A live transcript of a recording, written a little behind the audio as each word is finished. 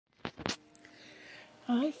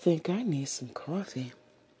I think I need some coffee.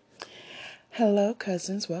 Hello,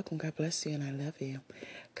 cousins. Welcome. God bless you and I love you.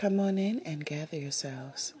 Come on in and gather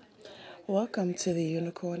yourselves. Welcome to the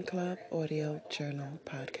Unicorn Club Audio Journal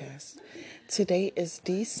Podcast. Today is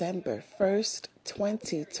December 1st,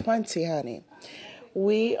 2020, honey.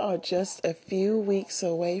 We are just a few weeks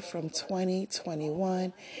away from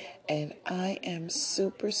 2021, and I am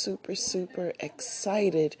super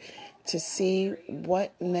excited to see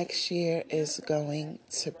what next year is going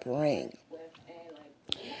to bring.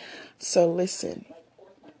 So listen,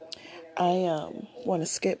 I want to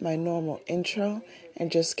skip my normal intro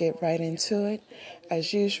and just get right into it.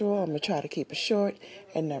 As usual, I'm going to try to keep it short.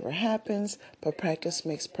 It never happens, but practice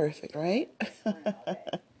makes perfect, right?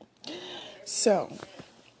 So,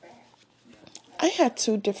 I had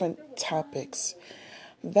two different topics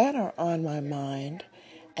that are on my mind,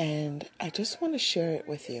 and I just want to share it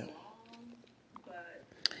with you.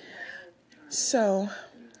 So,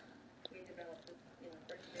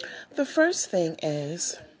 the first thing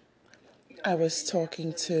is, I was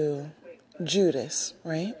talking to Judas,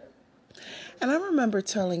 right? And I remember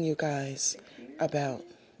telling you guys about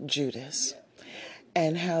Judas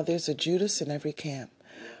and how there's a Judas in every camp,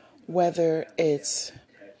 whether it's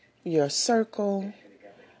your circle,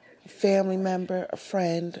 a family member, a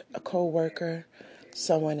friend, a co-worker,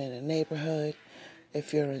 someone in a neighborhood,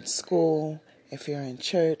 if you're in school, if you're in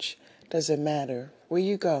church, doesn't matter where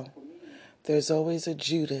you go, there's always a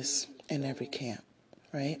Judas in every camp,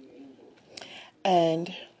 right?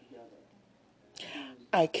 And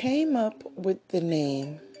I came up with the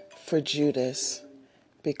name for Judas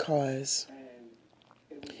because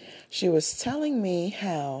she was telling me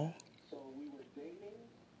how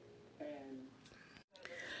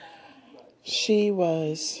she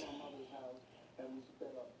was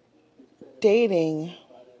dating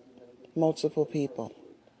multiple people.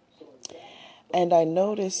 And I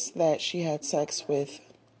noticed that she had sex with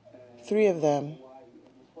 3 of them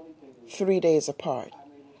 3 days apart.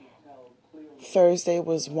 Thursday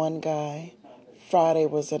was one guy, Friday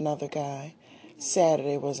was another guy,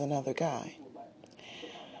 Saturday was another guy.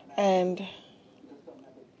 And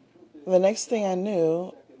the next thing I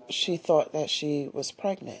knew, she thought that she was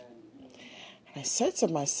pregnant. I said to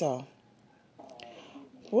myself,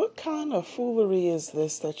 what kind of foolery is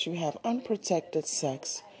this that you have unprotected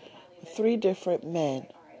sex with 3 different men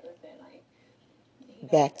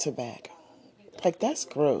back to back? Like, that's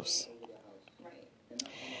gross.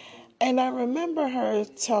 And I remember her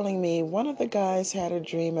telling me one of the guys had a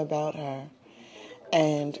dream about her.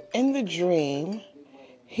 And in the dream,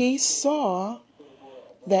 he saw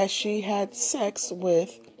that she had sex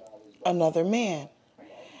with another man.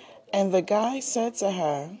 And the guy said to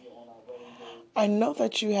her, I know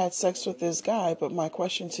that you had sex with this guy, but my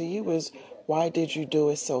question to you is, why did you do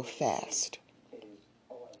it so fast?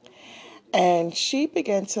 And she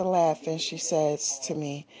began to laugh and she says to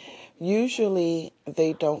me, usually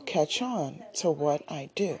they don't catch on to what I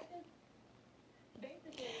do.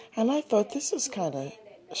 And I thought, this is kind of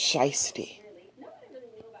shysty.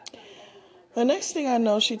 The next thing I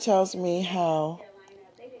know, she tells me how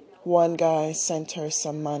one guy sent her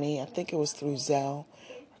some money. I think it was through Zelle,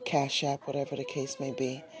 Cash App, whatever the case may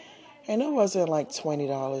be. And it wasn't like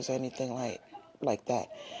 $20 or anything like that.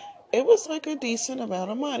 It was like a decent amount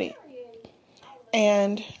of money.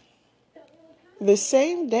 And the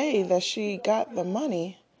same day that she got the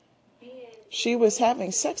money, she was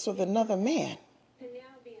having sex with another man.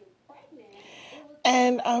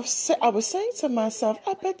 And I was saying to myself,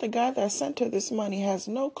 I bet the guy that sent her this money has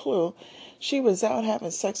no clue she was out having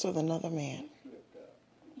sex with another man.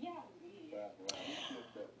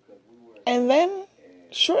 And then,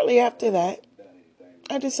 shortly after that,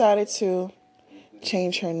 I decided to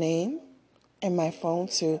change her name in my phone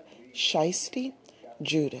to Shysty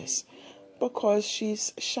Judas, because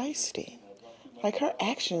she's shysty. Like, her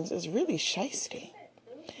actions is really shysty.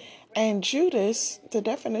 And Judas, the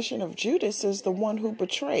definition of Judas is the one who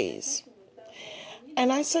betrays.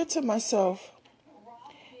 And I said to myself,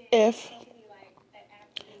 if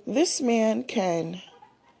this man can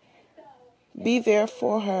be there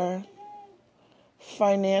for her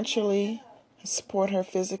financially, support her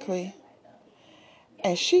physically,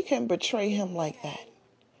 and she can betray him like that,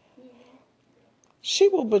 she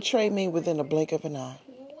will betray me within a blink of an eye.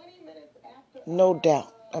 No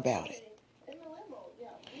doubt about it.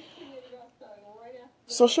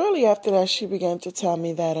 So shortly after that, she began to tell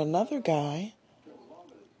me that another guy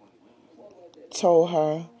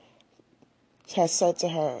has said to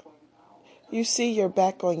her, you see, you're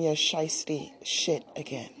back on your shysty shit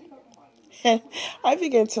again. And I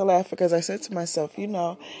began to laugh because I said to myself,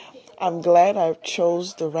 I'm glad I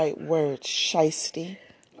chose the right word, Shiesty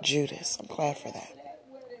Judas. I'm glad for that.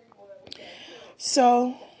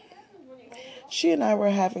 So, she and I were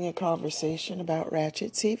having a conversation about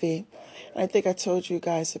Ratchet TV. And I think I told you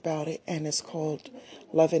guys about it, and it's called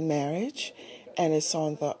Love and Marriage, and it's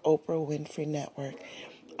on the Oprah Winfrey Network.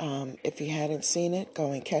 If you hadn't seen it,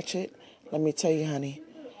 go and catch it. Let me tell you, honey,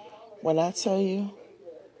 when I tell you,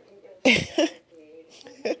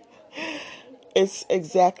 it's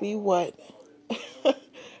exactly what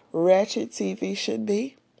Ratchet TV should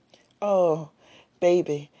be. Oh,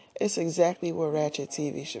 baby, it's exactly what Ratchet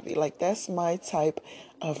TV should be. Like, that's my type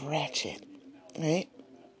of Ratchet, right?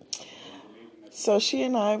 So she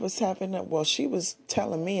and I was having she was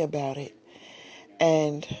telling me about it.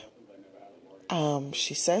 And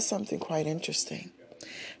she said something quite interesting.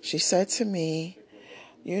 She said to me,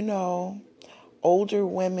 older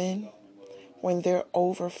women, when they're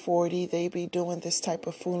over 40, they be doing this type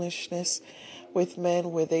of foolishness with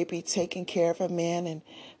men where they be taking care of a man and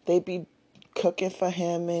they be cooking for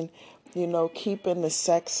him and, keeping the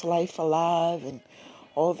sex life alive and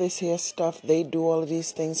all this here stuff. They do all of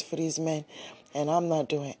these things for these men. And I'm not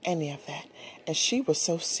doing any of that. And she was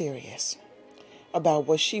so serious about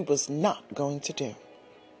what she was not going to do.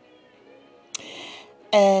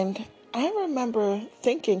 And I remember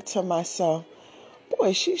thinking to myself,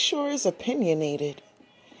 boy, she sure is opinionated.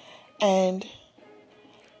 And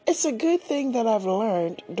it's a good thing that I've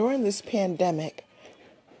learned during this pandemic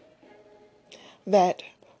that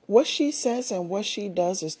what she says and what she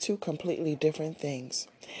does is two completely different things.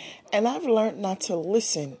 And I've learned not to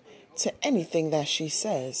listen to anything that she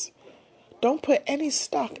says. Don't put any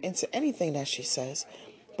stock into anything that she says,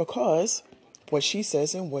 because what she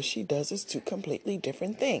says and what she does is two completely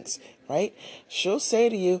different things, right? She'll say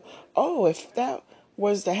to you, oh, if that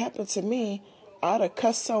was to happen to me, I'd have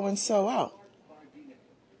cussed so-and-so out.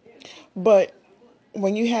 But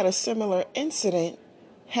when you had a similar incident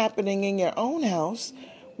happening in your own house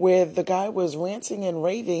where the guy was ranting and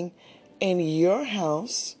raving in your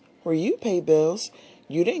house where you pay bills,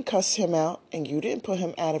 you didn't cuss him out and you didn't put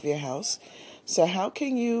him out of your house. So how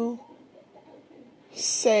can you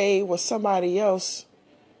say what somebody else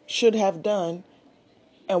should have done,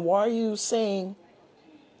 and why are you saying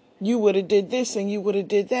you would have did this and you would have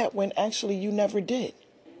did that when actually you never did?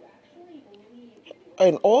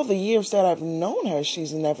 In all the years that I've known her,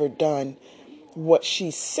 she's never done what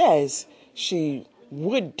she says she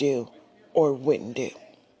would do or wouldn't do.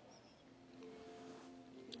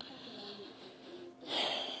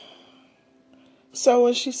 So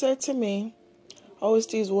when she said to me, oh, it's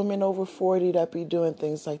these women over 40 that be doing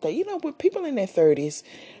things like that. With people in their 30s,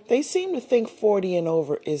 they seem to think 40 and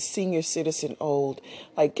over is senior citizen old.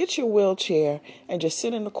 Like, get your wheelchair and just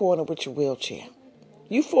sit in the corner with your wheelchair.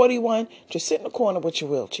 You 41, just sit in the corner with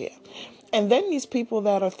your wheelchair. And then these people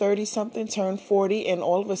that are 30-something turn 40, and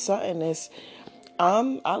all of a sudden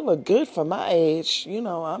I look good for my age.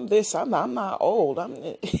 I'm this, I'm not old.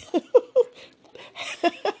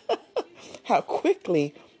 How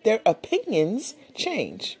quickly their opinions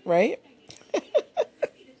change, right?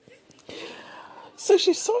 So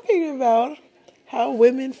she's talking about how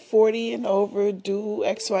women 40 and over do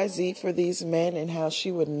XYZ for these men and how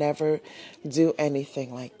she would never do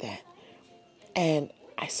anything like that. And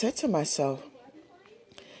I said to myself,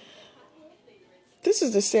 this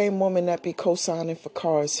is the same woman that be co-signing for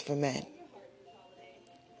cars for men.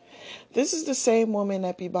 This is the same woman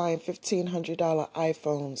that be buying $1,500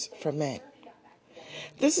 iPhones for men.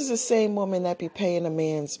 This is the same woman that be paying a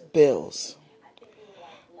man's bills.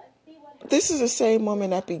 This is the same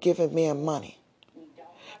woman that be giving men money.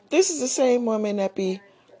 This is the same woman that be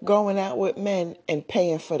going out with men and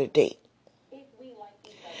paying for the date.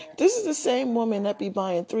 This is the same woman that be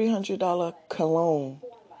buying $300 cologne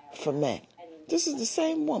for men. This is the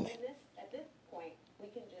same woman.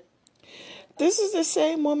 This is the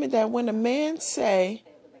same woman that when a man say,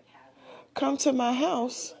 come to my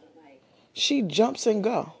house, she jumps and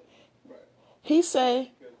go. He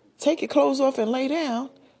say, take your clothes off and lay down.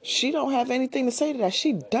 She don't have anything to say to that.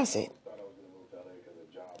 She does it.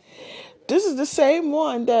 This is the same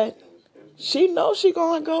one that she knows she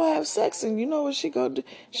gonna go have sex, and you know what she go do?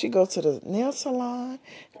 She go to the nail salon,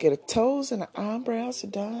 get her toes and her eyebrows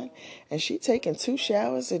done, and she taking 2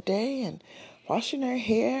 showers a day and washing her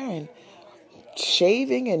hair and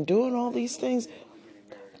shaving and doing all these things.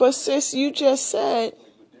 But sis, you just said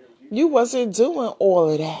you wasn't doing all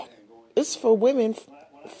of that. It's for women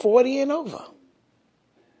 40 and over.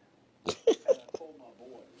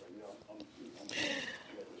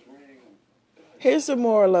 Here's the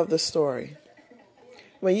moral of the story.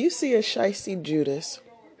 When you see a shiesty Judas,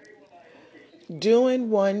 Doing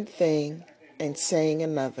one thing and saying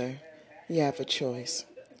another, you have a choice.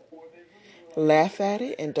 Laugh at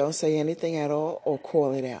it and don't say anything at all, or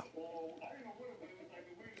call it out.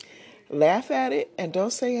 Laugh at it and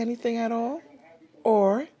don't say anything at all,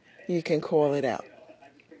 or you can call it out.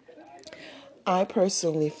 I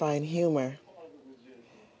personally find humor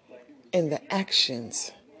in the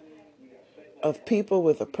actions of people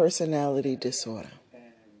with a personality disorder.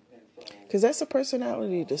 Because that's a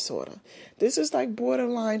personality disorder. This is like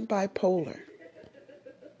borderline bipolar.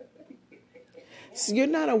 So you're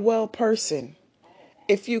not a well person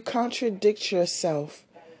if you contradict yourself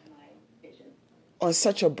on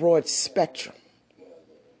such a broad spectrum.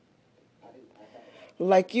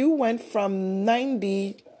 Like you went from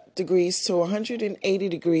 90 degrees to 180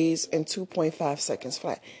 degrees in 2.5 seconds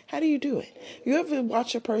flat. How do you do it? You ever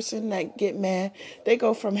watch a person that get mad? They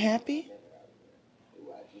go from happy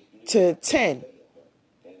to 10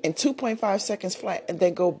 in 2.5 seconds flat, and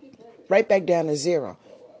then go right back down to 0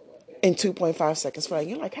 in 2.5 seconds flat.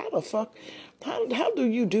 You're like, how the fuck? How do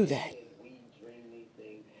you do that?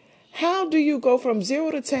 How do you go from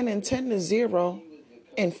 0 to 10 and 10 to 0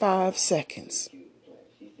 in 5 seconds?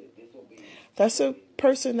 That's a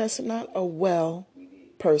person that's not a well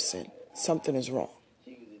person. Something is wrong.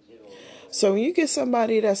 So when you get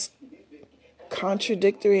somebody that's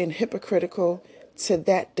contradictory and hypocritical to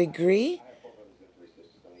that degree,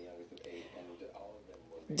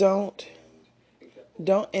 don't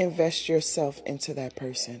invest yourself into that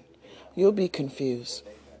person. You'll be confused.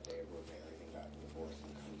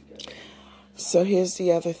 So here's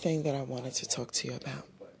the other thing that I wanted to talk to you about.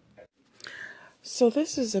 So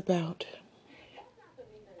this is about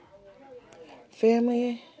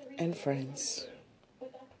family and friends.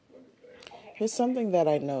 Here's something that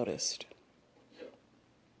I noticed.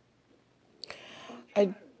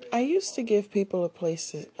 I used to give people a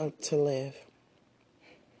place to live.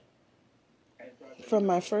 From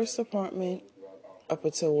my first apartment up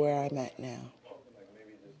until where I'm at now.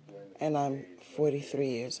 And I'm 43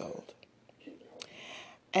 years old.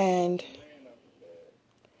 And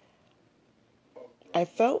I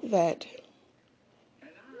felt that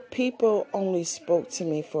people only spoke to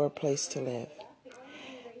me for a place to live.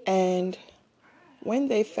 And when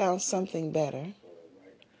they found something better,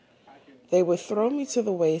 they would throw me to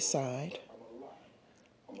the wayside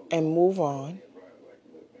and move on.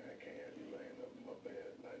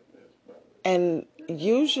 And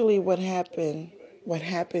usually what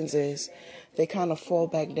happens is they kind of fall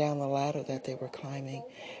back down the ladder that they were climbing,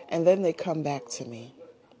 and then they come back to me.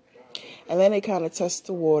 And then they kind of test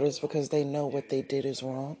the waters because they know what they did is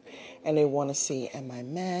wrong, and they want to see, am I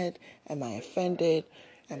mad? Am I offended?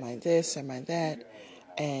 Am I this? Am I that?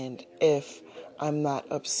 And if I'm not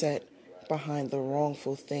upset behind the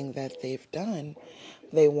wrongful thing that they've done,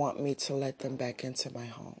 they want me to let them back into my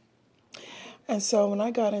home. And so when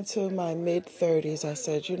I got into my mid-30s, I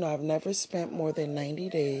said, I've never spent more than 90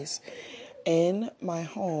 days in my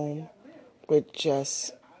home with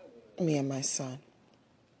just me and my son.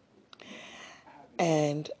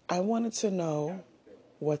 And I wanted to know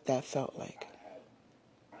what that felt like.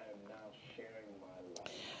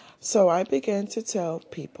 So I began to tell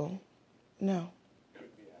people, no.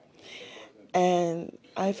 And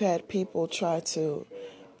I've had people try to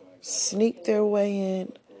sneak their way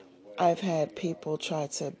in. I've had people try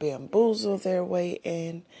to bamboozle their way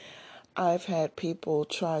in. I've had people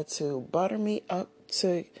try to butter me up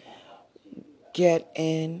to get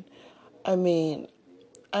in. I mean,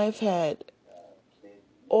 I've had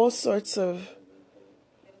all sorts of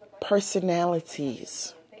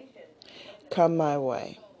personalities come my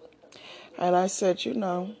way. And I said,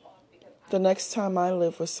 the next time I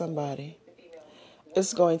live with somebody,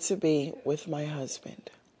 it's going to be with my husband.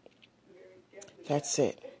 That's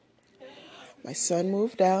it. My son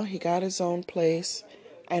moved out, he got his own place,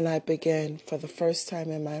 and I began for the first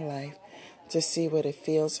time in my life to see what it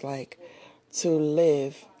feels like to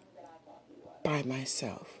live by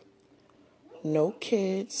myself. No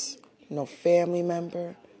kids, no family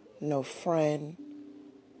member, no friend,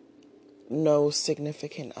 no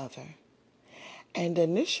significant other. And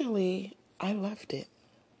initially, I loved it.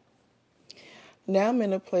 Now I'm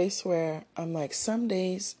in a place where I'm like, some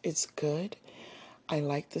days it's good. I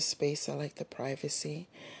like the space. I like the privacy.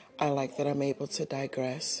 I like that I'm able to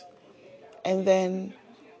digress. And then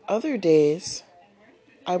other days,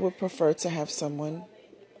 I would prefer to have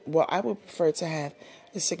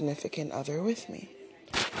a significant other with me.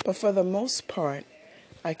 But for the most part,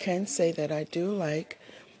 I can say that I do like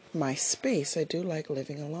my space. I do like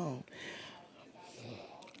living alone.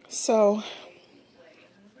 So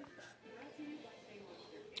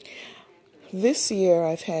This year,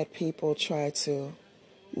 I've had people try to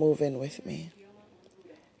move in with me.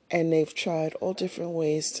 And they've tried all different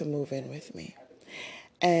ways to move in with me.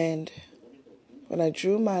 And when I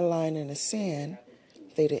drew my line in the sand,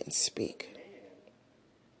 they didn't speak,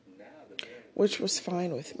 which was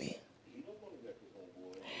fine with me.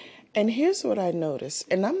 And here's what I noticed,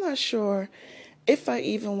 and I'm not sure if I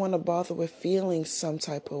even want to bother with feeling some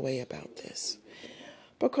type of way about this,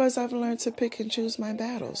 because I've learned to pick and choose my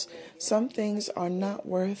battles. Some things are not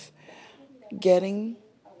worth getting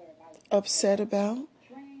upset about,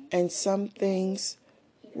 and some things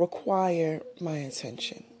require my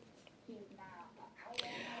attention.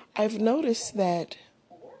 I've noticed that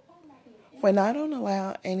when I don't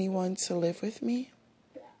allow anyone to live with me,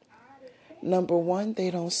 number one,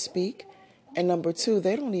 they don't speak, and number two,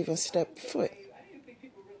 they don't even step foot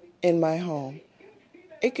in my home.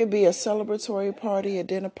 It could be a celebratory party, a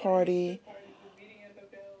dinner party,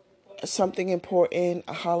 something important,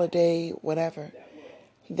 a holiday, whatever.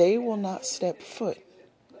 They will not step foot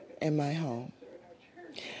in my home.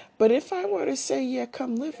 But if I were to say, yeah,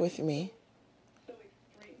 come live with me,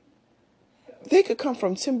 they could come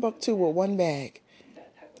from Timbuktu with one bag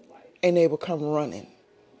and they will come running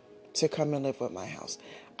to come and live with my house.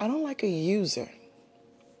 I don't like a user.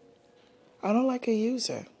 I don't like a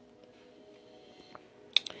user.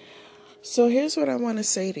 So here's what I want to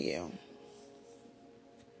say to you.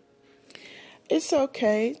 It's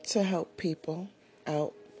okay to help people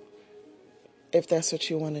out if that's what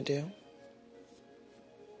you want to do.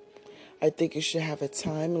 I think you should have a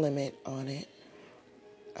time limit on it,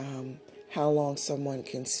 how long someone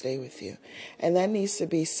can stay with you. And that needs to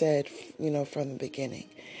be said, from the beginning.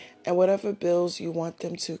 And whatever bills you want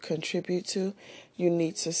them to contribute to, you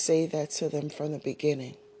need to say that to them from the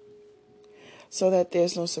beginning, so that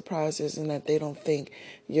there's no surprises and that they don't think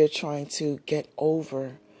you're trying to get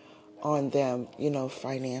over on them,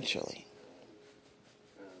 financially.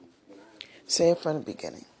 Say it from the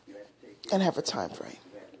beginning and have a time frame.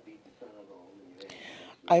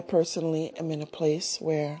 I personally am in a place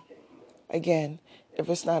where, again, if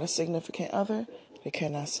it's not a significant other, they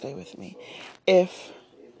cannot stay with me. If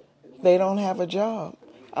they don't have a job,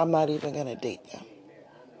 I'm not even going to date them.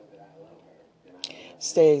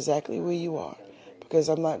 Stay exactly where you are, because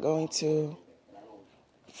I'm not going to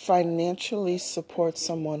financially support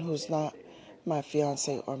someone who's not my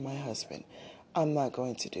fiance or my husband. I'm not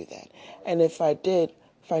going to do that. And if I did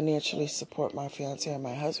financially support my fiance or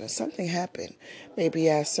my husband, something happened. Maybe he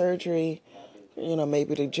had surgery,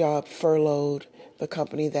 maybe the job furloughed, the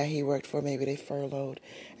company that he worked for, maybe they furloughed.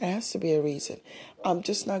 It has to be a reason. I'm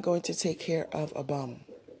just not going to take care of a bum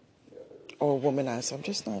or a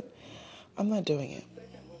womanizer. I'm not doing it.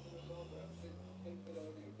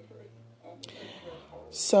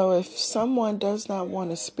 So if someone does not want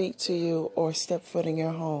to speak to you or step foot in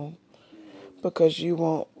your home because you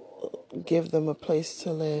won't give them a place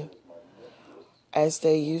to live, as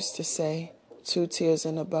they used to say, 2 tears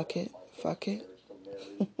in a bucket, fuck it.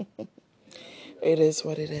 It is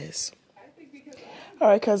what it is. All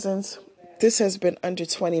right, cousins. This has been under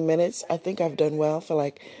 20 minutes. I think I've done well for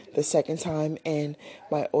like the second time in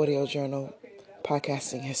my audio journal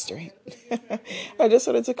podcasting history. I just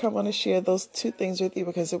wanted to come on and share those two things with you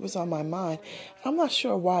because it was on my mind. I'm not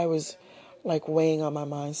sure why it was like weighing on my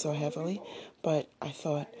mind so heavily, but I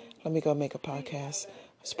thought, let me go make a podcast.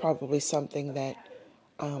 It's probably something that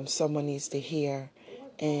someone needs to hear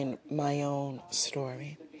in my own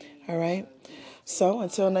story. All right? So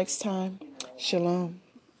until next time, shalom.